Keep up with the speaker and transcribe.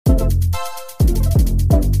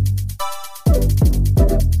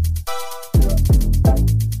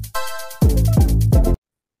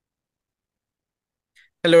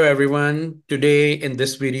Hello everyone. Today in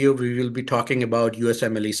this video we will be talking about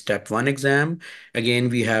USMLE Step 1 exam. Again,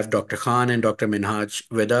 we have Dr. Khan and Dr. Minhaj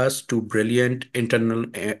with us, two brilliant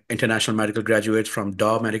international medical graduates from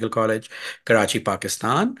Daw Medical College, Karachi,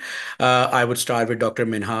 Pakistan. I would start with Dr.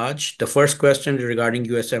 Minhaj. The first question regarding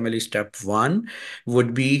USMLE Step 1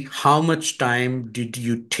 would be, how much time did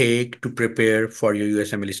you take to prepare for your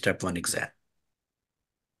USMLE Step 1 exam?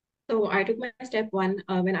 So I took my step one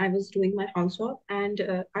when I was doing my house job,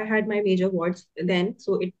 and I had my major wards then.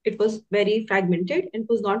 So it was very fragmented and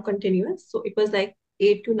was not continuous. So it was like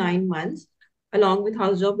 8 to 9 months, along with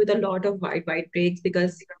house job with a lot of wide breaks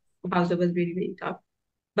because house job was really very tough.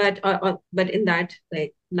 But in that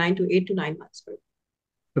like 9 to 8 to 9 months.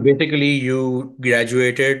 So basically, you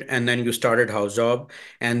graduated and then you started house job,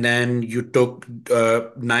 and then you took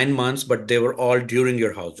 9 months, but they were all during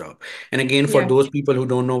your house job. And again, for Yeah. those people who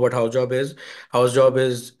don't know what house job is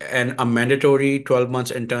a mandatory 12 months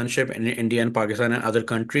internship in India and Pakistan and other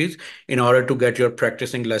countries in order to get your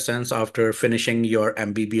practicing license after finishing your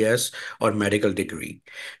MBBS or medical degree.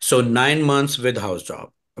 So 9 months with house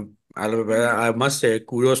job. I must say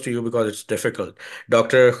kudos to you because it's difficult.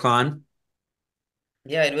 Dr. Khan.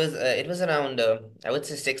 Yeah, it was around I would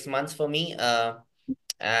say 6 months for me.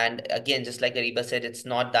 And again, just like Ariba said, it's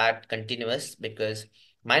not that continuous because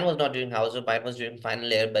mine was not during house, mine was during final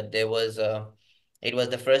year, but it was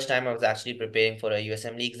the first time I was actually preparing for a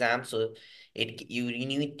USMLE exam. So you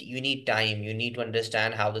need time, you need to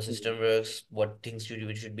understand how the system works, what things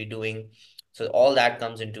you should be doing. So all that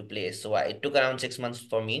comes into place. It took around 6 months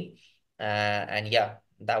for me, and yeah,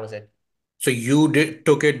 that was it. So you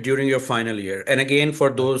took it during your final year. And again, for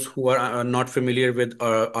those who are not familiar with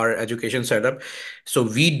our education setup, so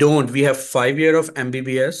we have 5 year of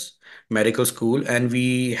MBBS medical school, and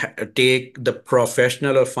we take the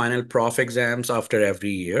professional or final prof exams after every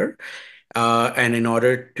year. And in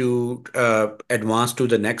order to advance to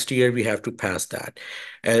the next year, we have to pass that.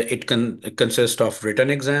 It consists of written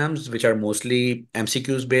exams, which are mostly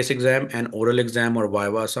MCQs based exam, and oral exam or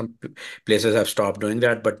Viva. Some places have stopped doing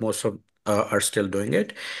that, but most of are still doing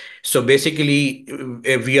it. So basically,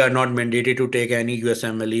 if we are not mandated to take any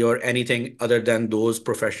USMLE or anything other than those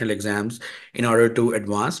professional exams in order to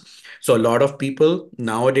advance. So a lot of people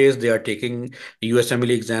nowadays they are taking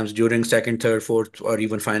USMLE exams during second, third, fourth, or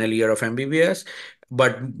even final year of MBBS,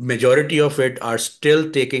 but majority of it are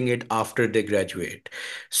still taking it after they graduate.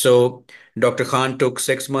 So Dr. Khan took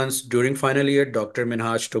 6 months during final year. Dr.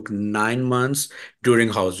 Minhaj took 9 months during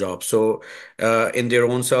house job. So in their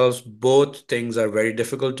own selves, both things are very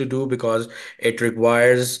difficult to do because it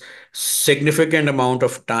requires significant amount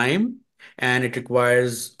of time, and it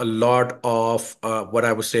requires a lot of what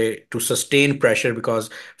I would say to sustain pressure, because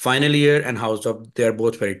final year and house job, they are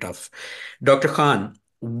both very tough. Dr. Khan,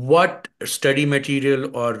 what study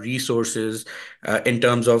material or resources in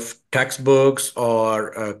terms of textbooks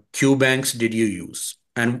or Q banks did you use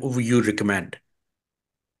and you recommend?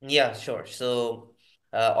 Yeah, sure.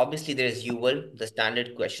 Obviously there's UWorld, the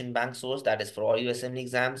standard question bank source that is for all USMLE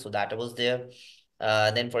exams. So that was there.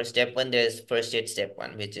 Then for step one, there's First Aid Step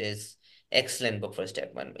 1, which is excellent book for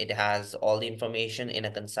step one. It has all the information in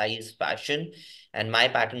a concise fashion. And my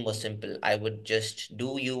pattern was simple. I would just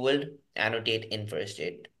do UWorld, annotate in First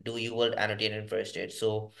Aid, do UWorld, annotate in First Aid.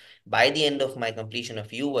 So by the end of my completion of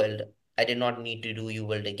UWorld, I did not need to do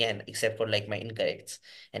UWorld again, except for like my incorrects,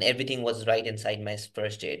 and everything was right inside my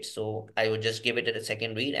first aid. So I would just give it a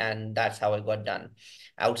second read, and that's how I got done.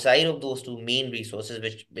 Outside of those two main resources,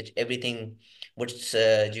 which everything would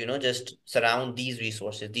just surround these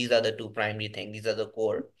resources. These are the two primary things. These are the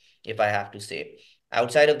core, if I have to say.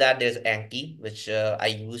 Outside of that, there's Anki, which I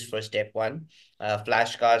use for step one.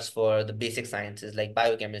 Flashcards for the basic sciences like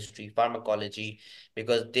biochemistry, pharmacology,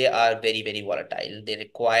 because they are very, very volatile. They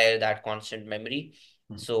require that constant memory.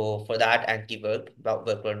 So for that, Anki work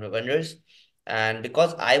wonders. And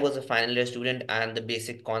because I was a final year student and the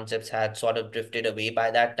basic concepts had sort of drifted away by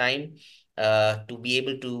that time, to be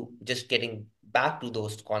able to just getting back to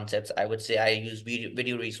those concepts, I would say I use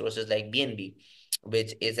video resources like BNB,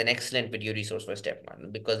 which is an excellent video resource for step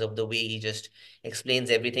one because of the way he just explains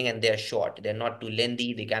everything, and they're short. They're not too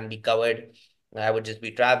lengthy. They can be covered. I would just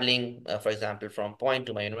be traveling, for example, from point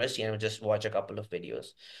to my university, and I would just watch a couple of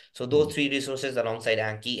videos. So those three resources alongside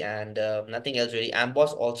Anki, and nothing else really.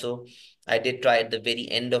 Amboss also, I did try at the very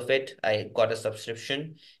end of it. I got a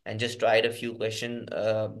subscription and just tried a few question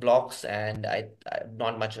blocks, and I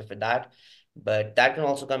not much of that. But that can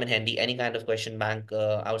also come in handy. Any kind of question bank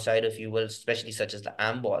outside of UL, especially such as the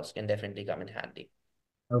Amboss, can definitely come in handy.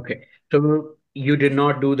 Okay. So you did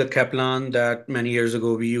not do the Kaplan that many years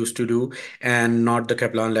ago we used to do, and not the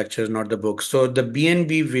Kaplan lectures, not the books. So the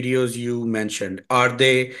BNB videos you mentioned, are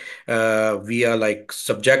they via like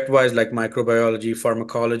subject wise, like microbiology,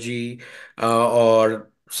 pharmacology, or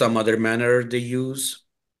some other manner they use?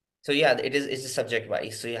 So yeah, it's a subject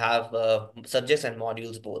wise. So you have subjects and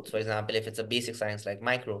modules both. For example, if it's a basic science like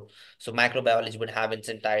micro, so microbiology would have its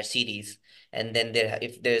entire series, and then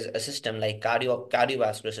if there's a system like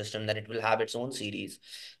cardiovascular system, then it will have its own series.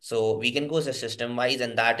 So we can go as a system wise,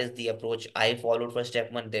 and that is the approach I followed for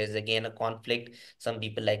step one. There's again a conflict. Some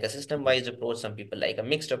people like a system wise approach, some people like a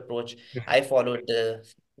mixed approach. I followed the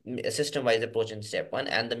system wise approach in step one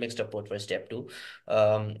and the mixed approach for step two,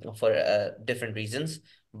 for different reasons.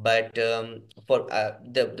 But for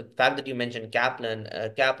the fact that you mentioned Kaplan,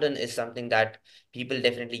 Kaplan is something that people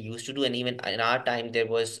definitely used to do, and even in our time, there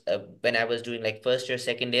was when I was doing like first year,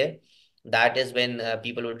 second year, that is when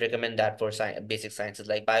people would recommend that for basic sciences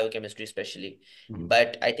like biochemistry, especially. Mhm.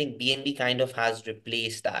 But I think BNB kind of has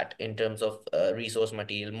replaced that in terms of resource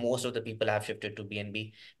material. Most of the people have shifted to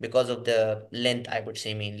BNB because of the length, I would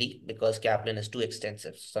say mainly because Kaplan is too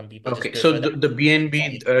extensive. Some people just Okay. So prefer that. the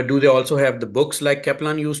BNB, do they also have the books like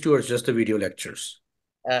Kaplan used to, or just the video lectures?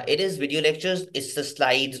 It is video lectures. It's the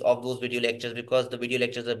slides of those video lectures because the video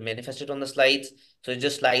lectures are manifested on the slides. So it's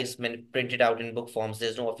just slides printed out in book forms.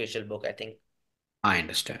 There's no official book, I think. I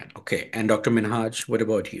understand. Okay. And Dr. Minhaj, what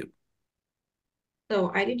about you?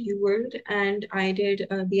 So I did UWorld and I did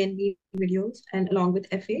BNB videos and along with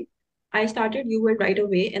FA. I started UWorld right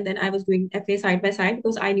away and then I was doing FA side by side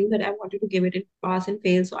because I knew that I wanted to give it a pass and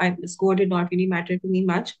fail. So the score did not really matter to me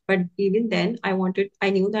much. But even then I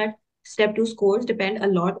knew that step two scores depend a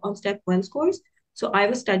lot on step one scores. So I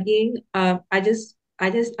was studying, I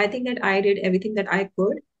think that I did everything that I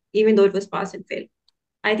could, even though it was pass and fail.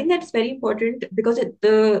 I think that's very important because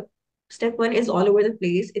the step one is all over the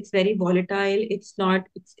place. It's very volatile. It's not,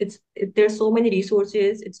 there's so many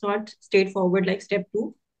resources. It's not straightforward like step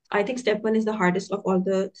two. I think step one is the hardest of all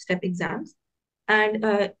the step exams.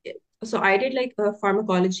 And so I did like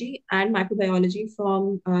pharmacology and microbiology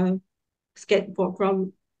from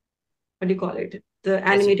from what do you call it? The Sketchy.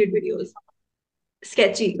 animated videos.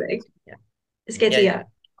 Sketchy, right? Yeah. Yeah, Sketchy, yeah. yeah.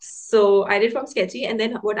 So I did from Sketchy, and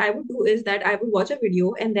then what I would do is that I would watch a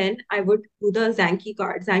video and then I would do the Zanki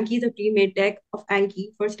card. Zanki is a pre-made deck of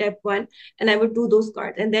Anki for step one, and I would do those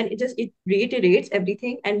cards, and then it reiterates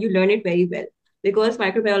everything, and you learn it very well. Because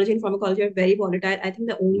microbiology and pharmacology are very volatile, I think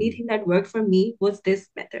the only Mhm. thing that worked for me was this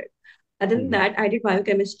method. Other than Mhm. that, I did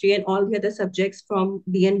biochemistry and all the other subjects from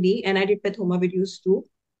BNB, and I did pathoma videos too.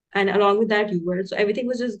 And along with that, you were. So everything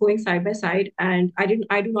was just going side by side. And I do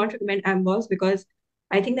not recommend Amboss because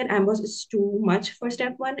I think that Amboss is too much for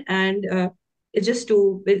step one, and it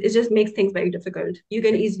just makes things very difficult. You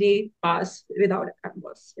can easily pass without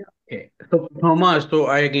Amboss. Yeah. Okay. So Pathoma, so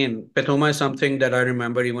I again, Pathoma is something that I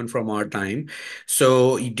remember even from our time.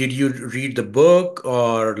 So did you read the book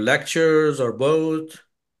or lectures or both?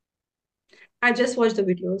 I just watched the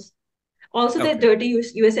videos. Also, the Okay. dirty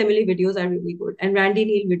USMLE videos are really good, and Randy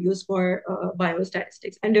Neal videos for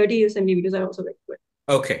biostatistics, and dirty USMLE videos are also very good.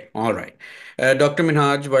 Okay. All right. Dr.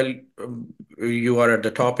 Minhaj, while you are at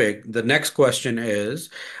the topic, the next question is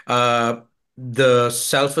the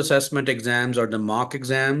self-assessment exams or the mock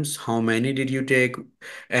exams, how many did you take?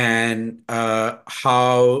 And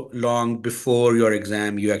how long before your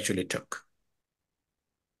exam you actually took?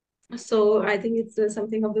 So I think it's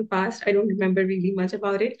something of the past. I don't remember really much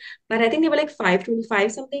about it, but I think they were like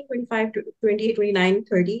 525 something, 25 to 28, 29,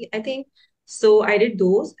 30, I think. So I did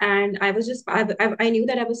those and I was just, I knew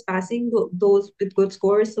that I was passing those with good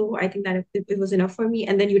scores. So I think that it was enough for me.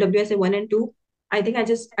 And then UWSA 1 and 2, I think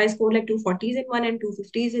I scored like 240s in one and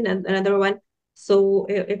 250s in another one. So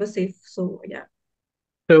it was safe. So yeah.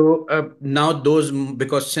 So now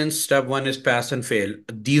because since step one is pass and fail,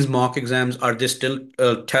 these mock exams, are they still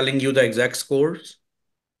telling you the exact scores?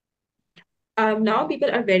 Now people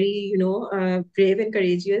are very, brave and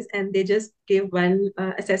courageous, and they just give one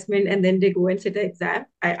assessment and then they go and sit the exam.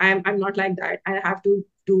 I'm not like that. I have to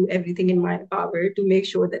do everything in my power to make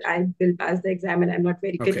sure that I will pass the exam, and I'm not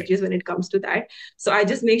very Okay. courageous when it comes to that. So I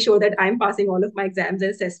just make sure that I'm passing all of my exams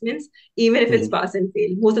and assessments, even if it's Mhm. pass and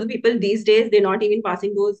fail. Most of the people these days, they're not even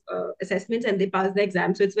passing those assessments and they pass the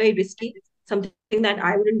exam. So it's very risky, something that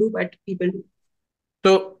I wouldn't do, but people do.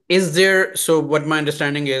 So what my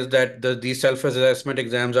understanding is that these self-assessment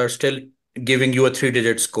exams are still giving you a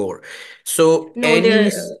three-digit score. So No,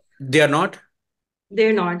 they are not?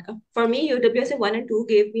 they're not. For me, UWSA 1 and 2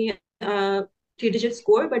 gave me a three-digit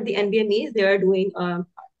score, but the NBMEs, they are doing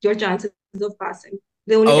your chances of passing.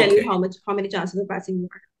 They only tell you Okay. how many chances of passing you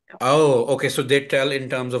are. Oh, okay. So they tell in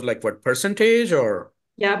terms of like what percentage or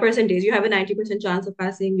Yeah, percentage. You have a 90% chance of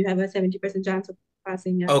passing. You have a 70% chance of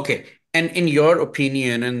passing. Yeah. okay. And in your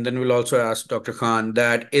opinion, and then we'll also ask Dr. Khan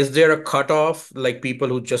that is there a cutoff, like people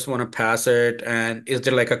who just want to pass it, and is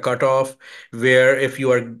there like a cutoff where if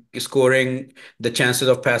you are scoring, the chances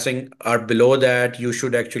of passing are below that, you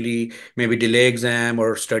should actually maybe delay exam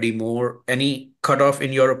or study more? Any cutoff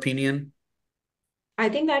in your opinion? I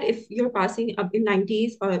think that if you're passing up in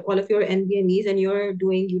 90s or all of your NBMEs and you're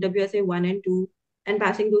doing UWSA 1 and 2 and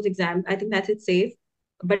passing those exams, I think that's it safe.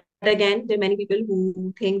 But again, there are many people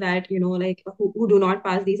who think that, like who do not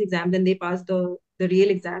pass these exams and they pass the real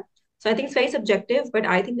exam. So I think it's very subjective, but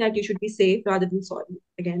I think that you should be safe rather than sorry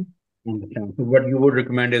again. Understand. So what you would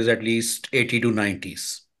recommend is at least 80 to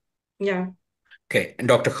 90s. Yeah. Okay. And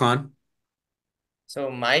Dr. Khan?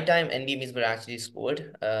 So my time NDMs were actually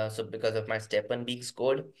scored. So because of my step one being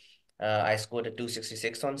scored, I scored a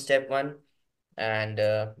 266 on step one. And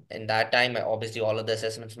in that time, obviously all of the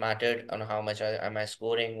assessments mattered on how much am I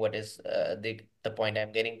scoring, what is the point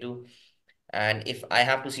I'm getting to. And if I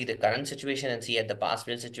have to see the current situation and see at the past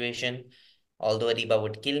fail situation, although Ariba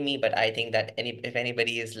would kill me, but I think that if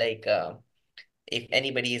anybody is like if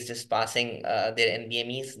anybody is just passing their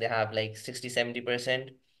NBMEs, they have like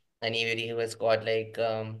 60-70%. Anybody who has got like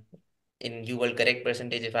in UWorld correct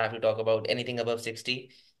percentage, if I have to talk about anything above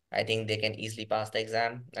 60, I think they can easily pass the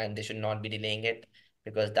exam and they should not be delaying it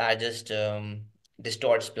because that just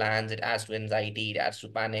distorts plans, it adds to anxiety, it adds to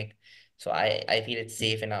panic. So I feel it's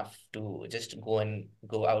safe enough to just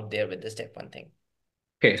go out there with the step one thing.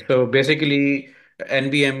 Okay, so basically,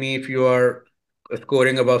 NBME, if you are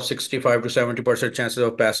scoring above 65 to 70% chances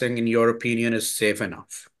of passing, in your opinion, is safe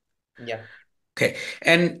enough. Yeah. Okay,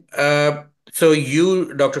 and so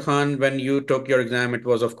you, Dr. Khan, when you took your exam, it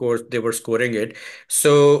was, of course, they were scoring it.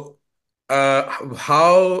 So,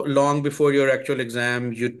 how long before your actual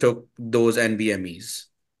exam you took those NBMEs?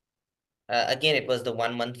 Again, it was the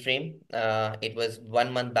 1 month frame. It was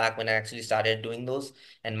 1 month back when I actually started doing those,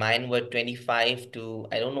 and mine were 25 to,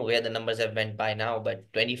 I don't know where the numbers have went by now,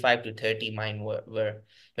 but 25 to 30, mine were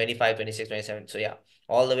 25, 26, 27. So yeah,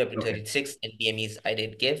 all the way up to Okay. 36 NPMEs I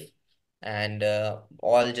did give, and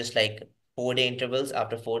all just like 4 day intervals.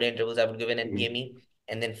 After 4 day intervals, I would give an Mhm. NPME,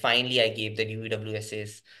 and then finally I gave the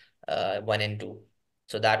UWSAs 1 and 2.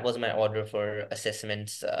 So that was my order for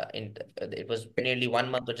assessments. It was nearly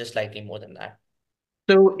 1 month or just slightly more than that.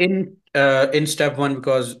 So in step one,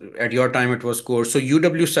 because at your time it was core. So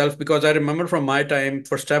UW self, because I remember from my time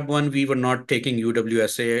for step one, we were not taking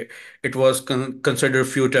UWSA. It was considered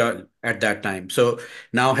futile at that time. So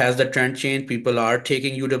now has the trend changed? People are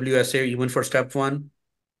taking UWSA even for step one.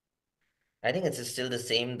 I think it's still the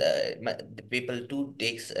same. The people too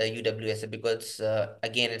takes UWSA because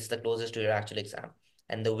again it's the closest to your actual exam,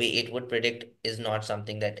 and the way it would predict is not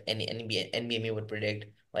something that any NBME would predict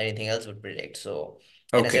or anything else would predict. So,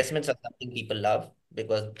 and Okay. assessments are something people love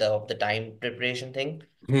because the time preparation thing,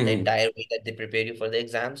 the Hmm. entire way that they prepare you for the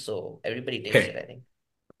exam. So everybody takes it, Okay. I think.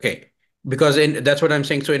 Okay. Because in that's what I'm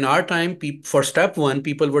saying. So in our time, for step one,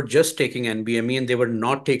 people were just taking NBME and they were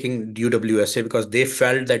not taking UWSA because they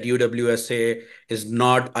felt that UWSA is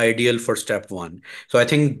not ideal for step one. So I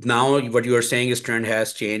think now what you are saying is trend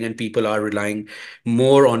has changed and people are relying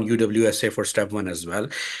more on UWSA for step one as well.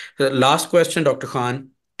 The last question, Dr.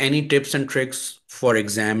 Khan, any tips and tricks for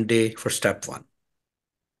exam day for step one?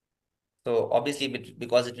 So obviously,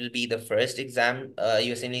 because it will be the first exam,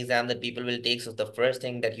 USMLE exam that people will take. So the first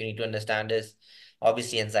thing that you need to understand is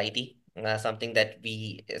obviously anxiety. Something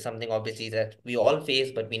obviously that we all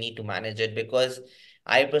face, but we need to manage it because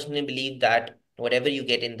I personally believe that whatever you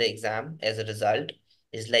get in the exam as a result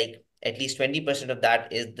is like at least 20% of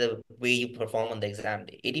that is the way you perform on the exam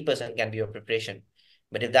day. 80% can be your preparation.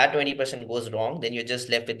 But if that 20% goes wrong, then you're just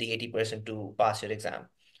left with the 80% to pass your exam.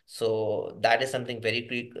 So that is something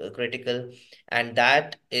very critical, and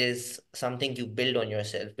that is something you build on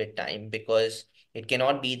yourself with time because it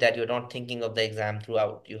cannot be that you're not thinking of the exam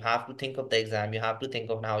throughout. You have to think of the exam. You have to think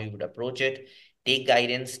of how you would approach it. Take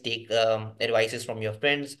guidance, take advices from your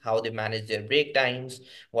friends, how they manage their break times,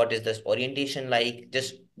 what is this orientation like.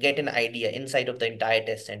 Just get an idea inside of the entire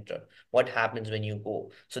test center. What happens when you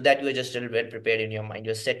go, so that you are just a little bit prepared in your mind.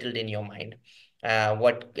 You're settled in your mind.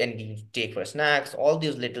 What can you take for snacks? All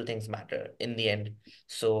these little things matter in the end.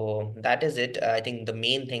 So that is it. I think the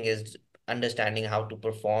main thing is understanding how to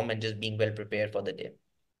perform and just being well prepared for the day.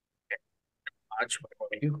 Raj, what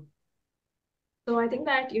about you? So I think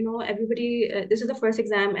that, everybody, this is the first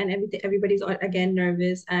exam and everybody's again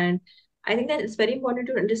nervous. And I think that it's very important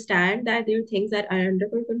to understand that there are things that are under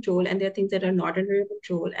our control and there are things that are not under our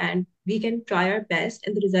control. And we can try our best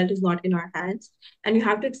and the result is not in our hands. And you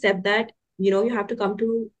have to accept that, you have to come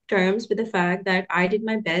to terms with the fact that I did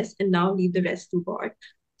my best and now leave the rest to God.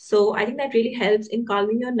 So I think that really helps in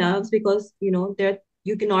calming your nerves because,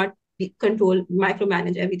 you cannot control,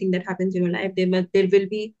 micromanage everything that happens in your life. There will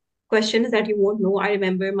be questions that you won't know. I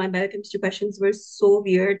remember my biochemistry questions were so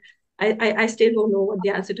weird. I still don't know what the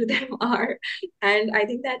answer to them are. And I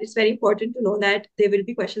think that it's very important to know that there will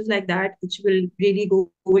be questions like that which will really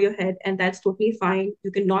go over your head, and that's totally fine.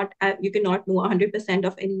 You cannot know 100%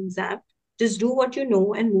 of any exam. Just do what you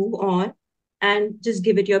know and move on, and just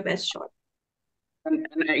give it your best shot. And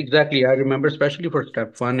exactly, I remember especially for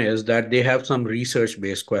step 1 is that they have some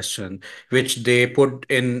research-based question which they put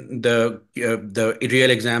in the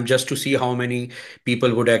real exam just to see how many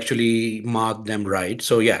people would actually mark them right.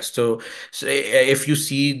 So yes, so if you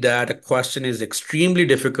see that a question is extremely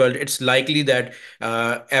difficult, it's likely that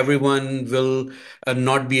everyone will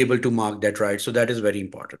not be able to mark that right. So that is very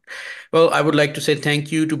important. Well, I would like to say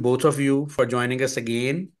thank you to both of you for joining us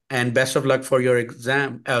again, and best of luck for your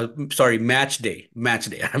exam. Sorry, match day. Match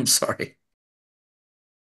day. I'm sorry.